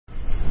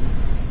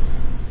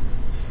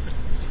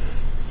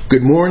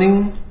Good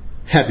morning.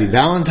 Happy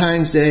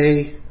Valentine's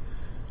Day.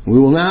 We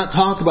will not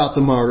talk about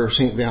the martyr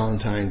St.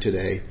 Valentine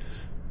today,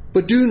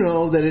 but do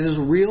know that it is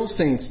a real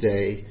Saint's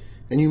Day,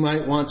 and you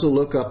might want to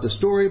look up the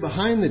story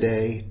behind the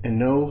day and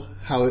know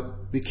how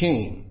it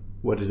became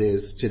what it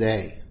is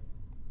today.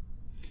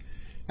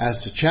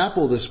 As to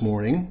chapel this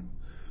morning,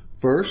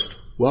 first,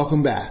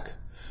 welcome back.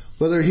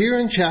 Whether here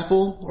in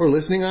chapel or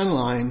listening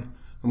online,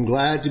 I'm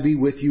glad to be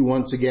with you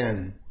once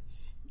again.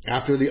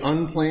 After the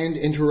unplanned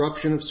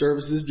interruption of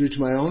services due to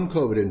my own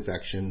COVID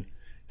infection,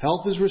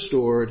 health is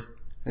restored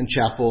and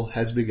chapel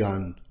has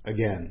begun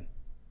again.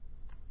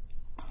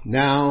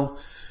 Now,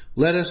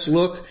 let us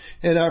look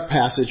at our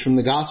passage from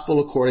the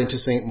Gospel according to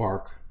St.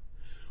 Mark.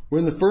 We're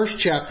in the first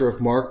chapter of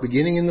Mark,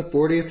 beginning in the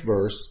 40th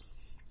verse,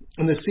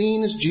 and the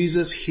scene is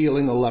Jesus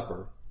healing a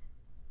leper.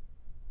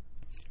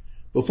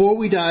 Before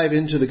we dive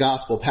into the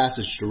Gospel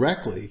passage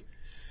directly,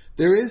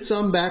 there is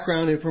some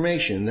background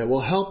information that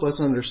will help us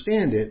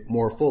understand it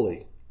more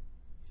fully.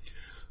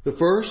 The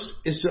first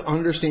is to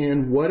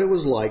understand what it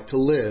was like to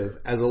live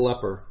as a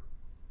leper.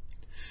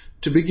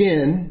 To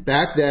begin,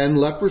 back then,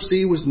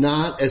 leprosy was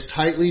not as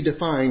tightly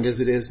defined as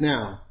it is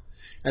now.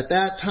 At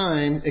that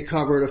time, it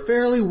covered a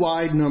fairly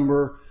wide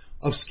number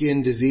of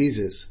skin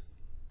diseases.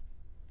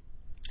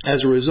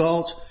 As a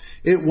result,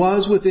 it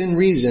was within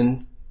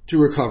reason to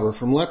recover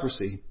from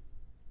leprosy.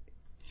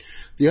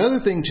 The other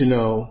thing to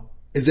know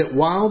is that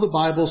while the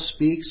Bible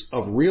speaks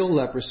of real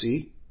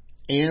leprosy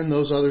and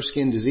those other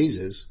skin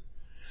diseases,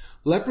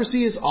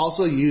 leprosy is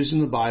also used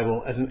in the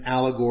Bible as an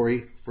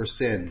allegory for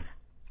sin.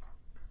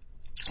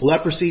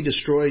 Leprosy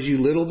destroys you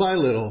little by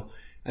little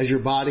as your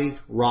body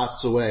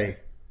rots away.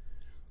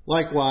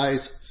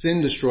 Likewise,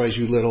 sin destroys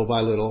you little by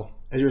little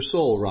as your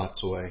soul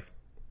rots away.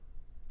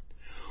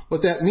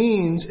 What that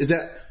means is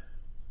that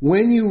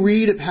when you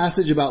read a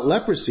passage about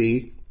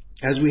leprosy,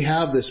 as we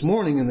have this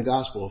morning in the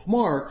Gospel of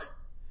Mark,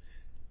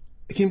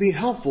 it can be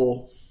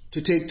helpful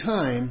to take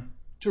time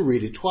to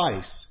read it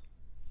twice.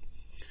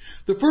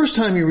 The first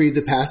time you read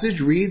the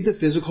passage, read the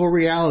physical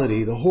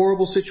reality, the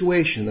horrible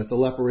situation that the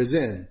leper is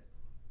in.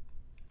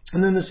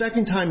 And then the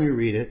second time you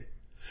read it,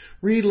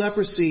 read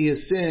leprosy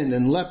as sin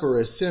and leper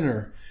as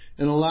sinner,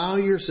 and allow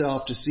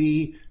yourself to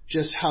see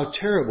just how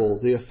terrible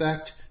the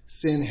effect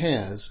sin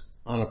has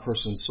on a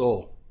person's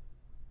soul.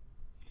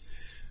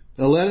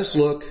 Now let us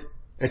look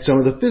at some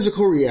of the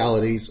physical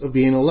realities of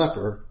being a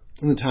leper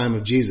in the time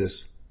of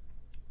Jesus.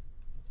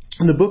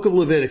 In the book of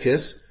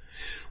Leviticus,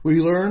 we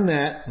learn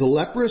that the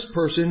leprous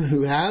person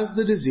who has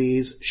the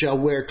disease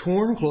shall wear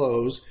torn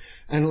clothes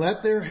and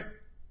let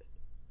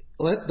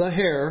the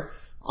hair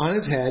on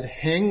his head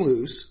hang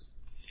loose,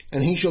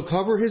 and he shall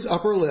cover his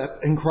upper lip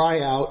and cry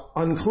out,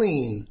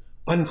 "Unclean,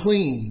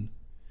 unclean."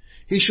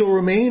 He shall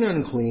remain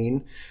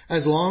unclean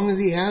as long as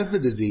he has the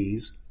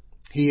disease.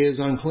 He is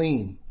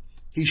unclean.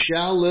 He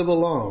shall live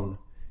alone.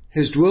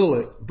 His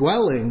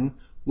dwelling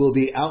will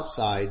be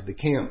outside the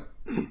camp.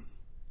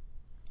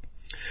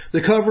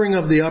 The covering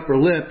of the upper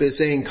lip is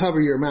saying cover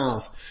your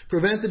mouth.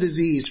 Prevent the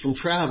disease from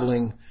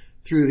traveling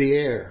through the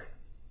air.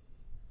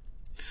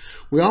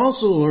 We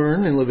also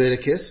learn in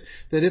Leviticus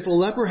that if a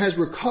leper has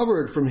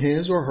recovered from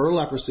his or her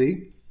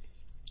leprosy,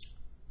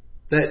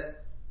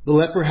 that the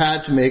leper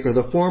had to make, or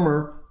the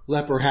former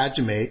leper had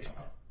to make,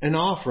 an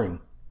offering.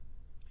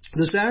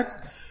 The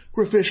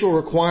sacrificial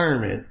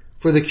requirement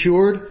for the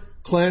cured,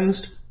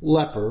 cleansed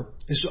leper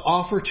is to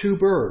offer 2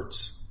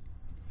 birds.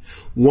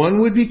 One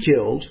would be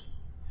killed,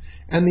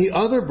 and the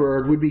other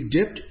bird would be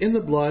dipped in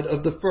the blood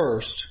of the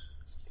first,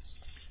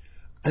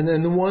 and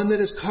then the one that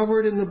is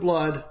covered in the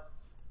blood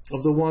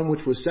of the one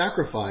which was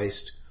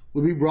sacrificed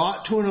would be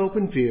brought to an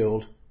open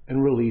field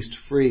and released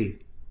free.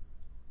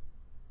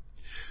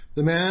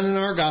 The man in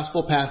our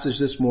gospel passage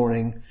this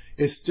morning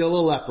is still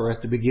a leper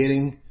at the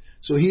beginning,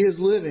 so he is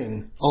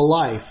living a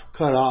life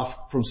cut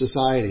off from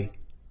society.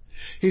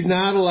 He's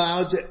not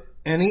allowed to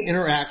any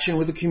interaction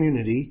with the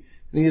community,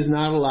 and he is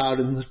not allowed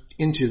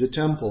into the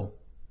temple.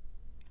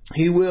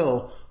 He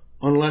will,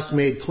 unless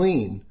made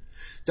clean,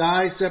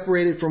 die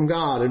separated from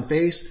God and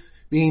face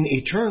being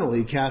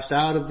eternally cast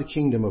out of the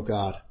kingdom of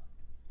God.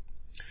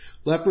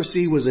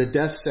 Leprosy was a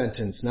death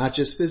sentence, not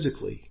just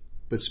physically,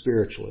 but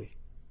spiritually.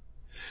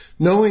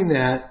 Knowing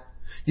that,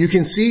 you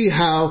can see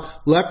how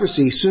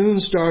leprosy soon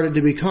started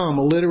to become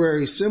a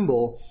literary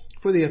symbol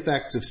for the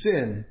effects of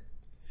sin.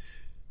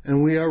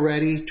 And we are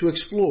ready to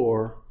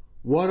explore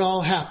what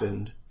all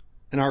happened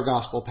in our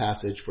gospel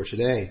passage for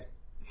today.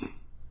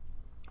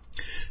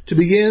 To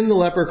begin, the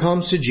leper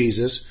comes to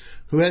Jesus,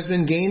 who has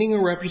been gaining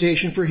a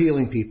reputation for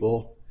healing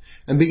people,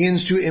 and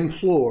begins to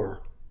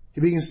implore.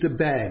 He begins to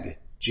beg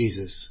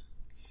Jesus.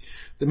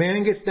 The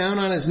man gets down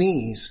on his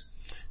knees.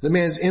 The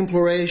man's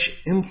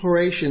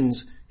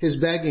implorations, his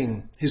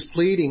begging, his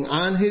pleading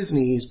on his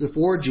knees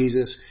before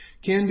Jesus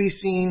can be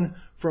seen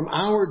from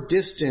our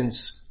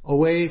distance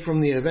away from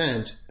the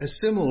event as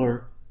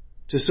similar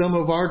to some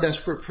of our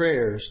desperate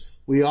prayers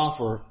we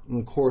offer in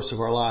the course of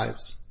our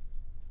lives.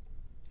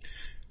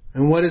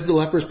 And what is the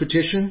leper's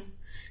petition?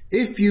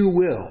 If you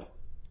will,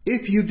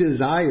 if you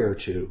desire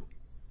to,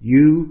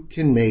 you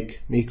can make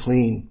me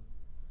clean.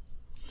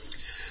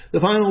 The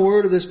final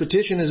word of this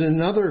petition is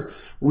another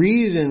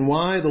reason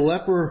why the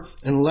leper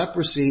and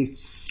leprosy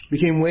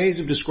became ways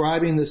of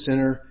describing the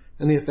sinner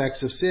and the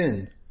effects of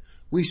sin.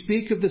 We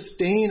speak of the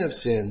stain of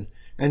sin,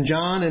 and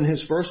John in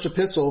his first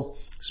epistle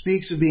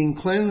speaks of being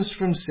cleansed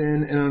from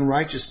sin and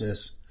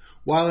unrighteousness,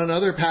 while in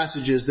other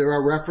passages there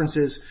are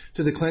references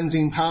to the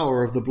cleansing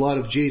power of the blood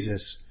of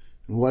Jesus.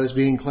 And what is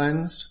being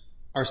cleansed?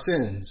 Our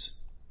sins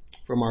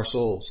from our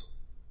souls.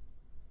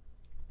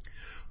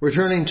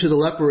 Returning to the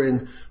leper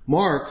in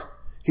Mark,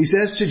 he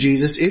says to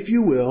Jesus, "If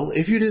you will,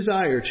 if you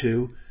desire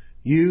to,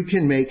 you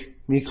can make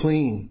me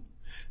clean."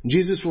 And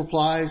Jesus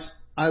replies,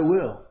 "I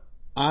will.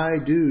 I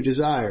do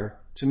desire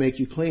to make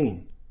you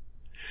clean."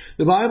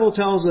 The Bible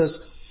tells us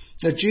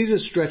that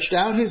Jesus stretched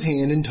out his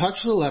hand and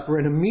touched the leper,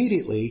 and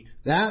immediately,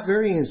 that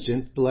very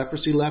instant, the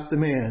leprosy left the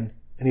man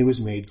and he was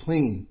made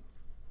clean.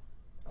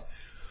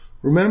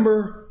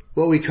 Remember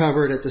what we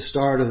covered at the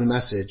start of the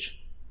message.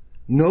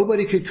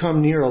 Nobody could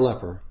come near a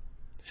leper.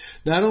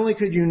 Not only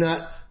could you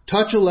not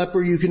touch a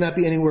leper, you could not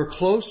be anywhere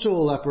close to a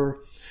leper.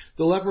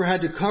 The leper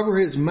had to cover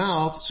his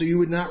mouth so you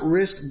would not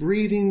risk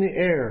breathing the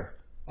air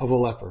of a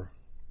leper.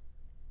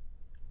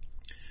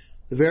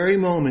 The very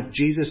moment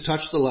Jesus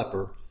touched the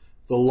leper,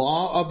 the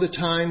law of the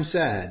time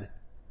said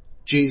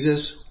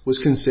Jesus was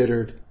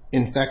considered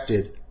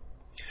infected.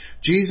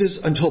 Jesus,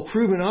 until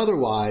proven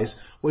otherwise,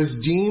 was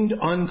deemed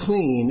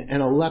unclean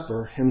and a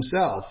leper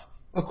himself,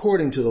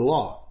 according to the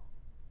law.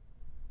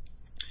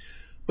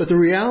 But the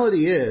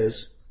reality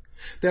is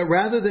that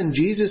rather than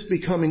Jesus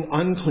becoming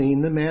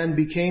unclean, the man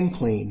became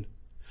clean.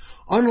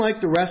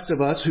 Unlike the rest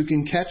of us who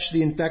can catch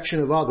the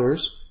infection of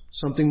others,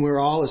 something we're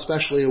all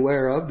especially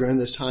aware of during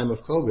this time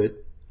of COVID,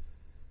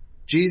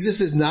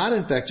 Jesus is not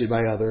infected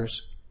by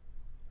others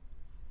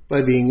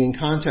by being in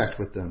contact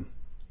with them.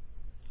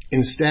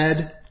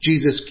 Instead,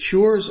 Jesus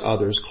cures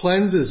others,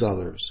 cleanses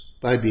others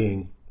by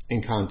being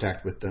in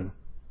contact with them.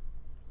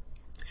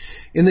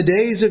 In the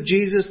days of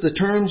Jesus, the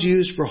terms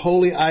used for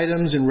holy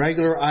items and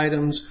regular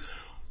items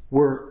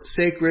were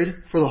sacred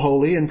for the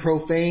holy and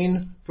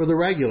profane for the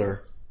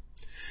regular.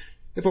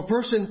 If a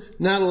person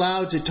not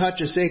allowed to touch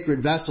a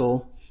sacred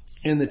vessel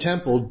in the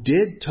temple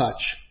did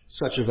touch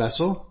such a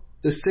vessel,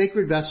 the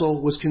sacred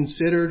vessel was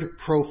considered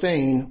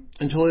profane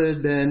until it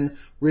had been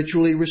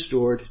ritually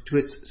restored to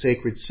its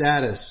sacred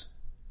status.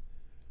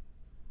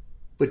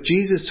 But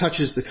Jesus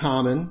touches the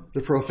common,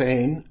 the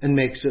profane, and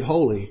makes it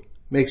holy,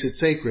 makes it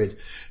sacred.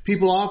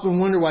 People often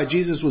wonder why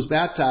Jesus was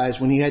baptized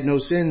when he had no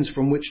sins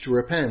from which to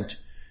repent.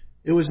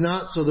 It was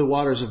not so the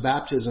waters of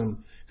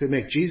baptism could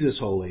make Jesus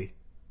holy.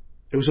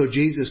 It was so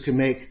Jesus could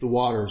make the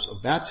waters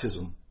of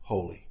baptism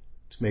holy,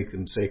 to make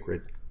them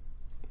sacred.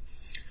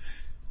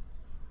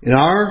 In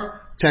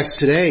our text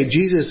today,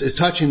 Jesus is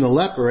touching the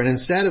leper, and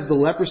instead of the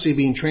leprosy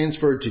being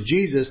transferred to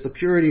Jesus, the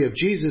purity of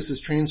Jesus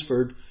is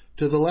transferred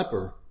to the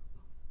leper.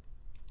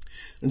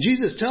 And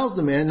Jesus tells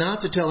the man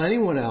not to tell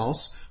anyone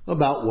else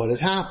about what has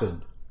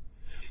happened.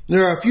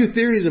 There are a few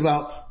theories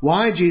about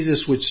why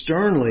Jesus would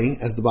sternly,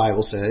 as the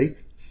Bible says,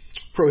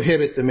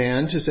 prohibit the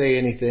man to say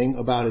anything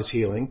about his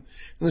healing.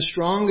 And the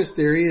strongest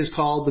theory is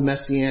called the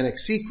Messianic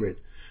secret,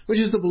 which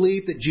is the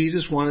belief that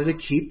Jesus wanted to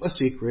keep a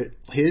secret,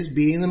 his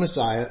being the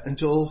Messiah,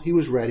 until he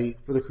was ready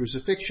for the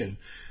crucifixion.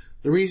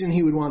 The reason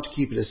he would want to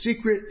keep it a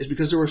secret is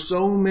because there were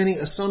so many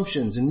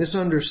assumptions and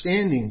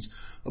misunderstandings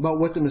about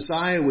what the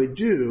Messiah would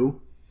do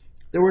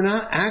that were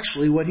not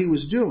actually what he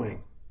was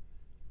doing.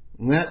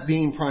 And that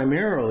being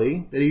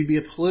primarily that he'd be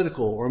a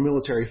political or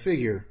military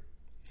figure.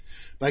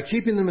 By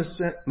keeping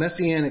the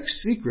Messianic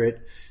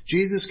secret,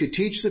 Jesus could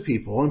teach the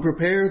people and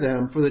prepare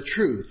them for the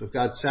truth of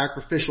God's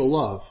sacrificial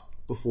love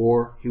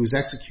before he was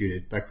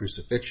executed by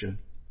crucifixion.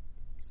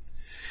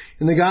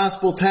 In the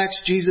gospel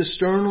text, Jesus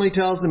sternly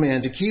tells the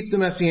man to keep the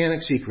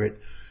Messianic secret,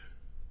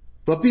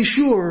 but be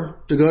sure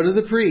to go to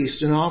the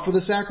priest and offer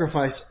the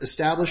sacrifice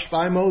established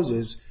by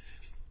Moses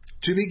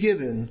to be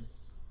given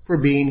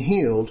for being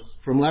healed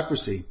from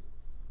leprosy.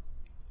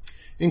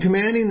 In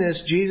commanding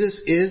this,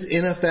 Jesus is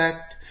in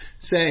effect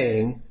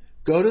saying,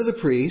 go to the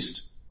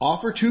priest,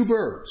 offer 2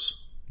 birds.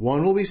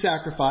 One will be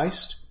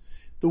sacrificed.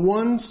 The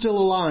one still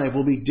alive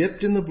will be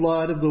dipped in the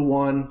blood of the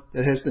one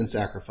that has been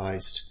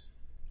sacrificed.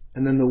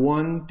 And then the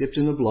one dipped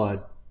in the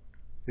blood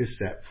is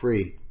set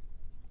free.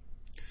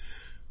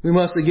 We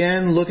must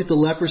again look at the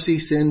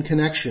leprosy-sin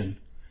connection.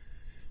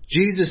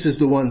 Jesus is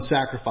the one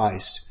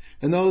sacrificed,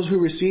 and those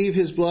who receive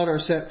his blood are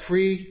set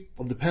free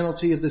of the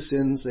penalty of the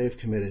sins they have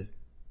committed.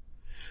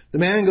 The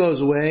man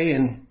goes away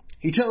and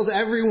he tells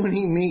everyone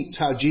he meets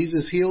how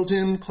Jesus healed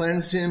him,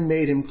 cleansed him,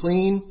 made him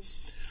clean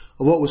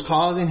of what was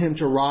causing him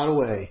to rot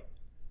away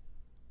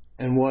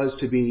and was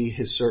to be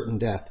his certain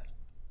death.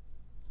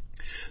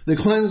 The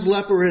cleansed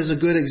leper is a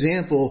good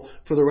example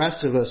for the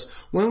rest of us.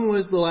 When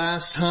was the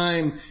last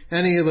time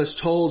any of us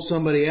told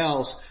somebody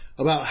else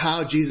about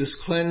how Jesus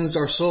cleansed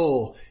our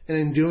soul and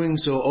in doing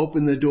so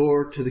opened the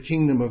door to the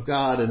kingdom of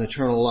God and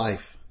eternal life?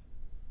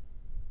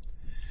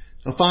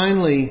 Now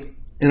finally,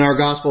 in our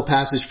gospel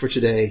passage for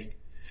today,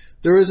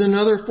 there is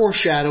another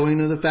foreshadowing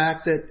of the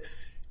fact that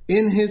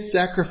in his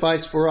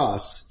sacrifice for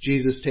us,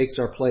 Jesus takes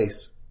our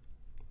place.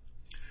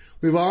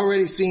 We've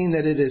already seen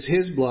that it is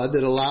His blood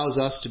that allows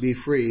us to be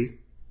free.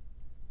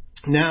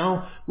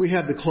 Now we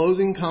have the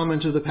closing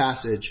comment of the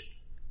passage.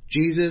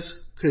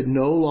 Jesus could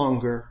no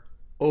longer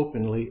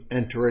openly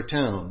enter a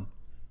town,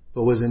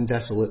 but was in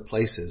desolate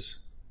places.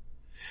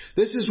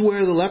 This is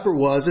where the leper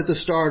was at the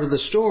start of the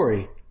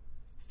story,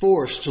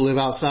 forced to live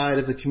outside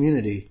of the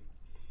community.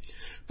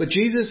 But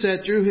Jesus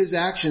said through His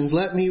actions,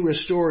 let me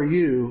restore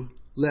you,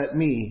 let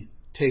me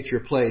take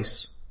your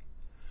place.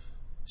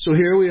 So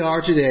here we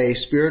are today,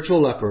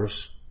 spiritual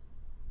lepers.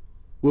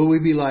 Will we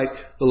be like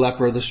the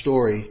leper of the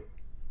story?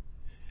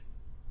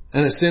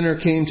 And a sinner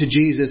came to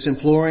Jesus,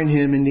 imploring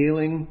Him, and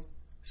kneeling,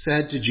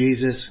 said to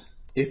Jesus,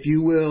 if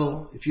you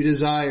will, if you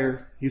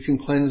desire, you can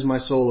cleanse my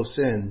soul of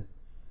sin.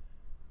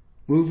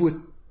 Moved with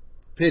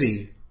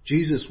pity,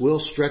 Jesus will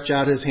stretch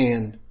out His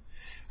hand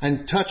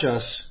and touch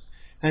us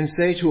and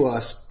say to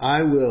us,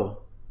 I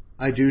will,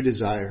 I do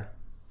desire,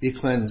 be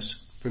cleansed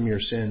from your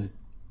sin.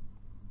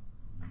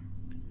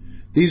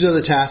 These are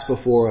the tasks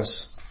before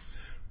us.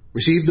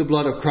 Receive the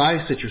blood of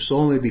Christ that your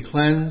soul may be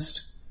cleansed.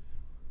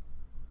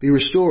 Be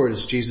restored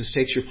as Jesus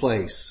takes your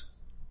place.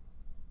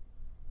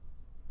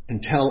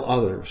 And tell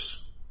others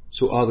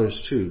so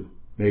others too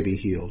may be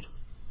healed.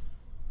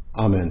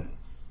 Amen.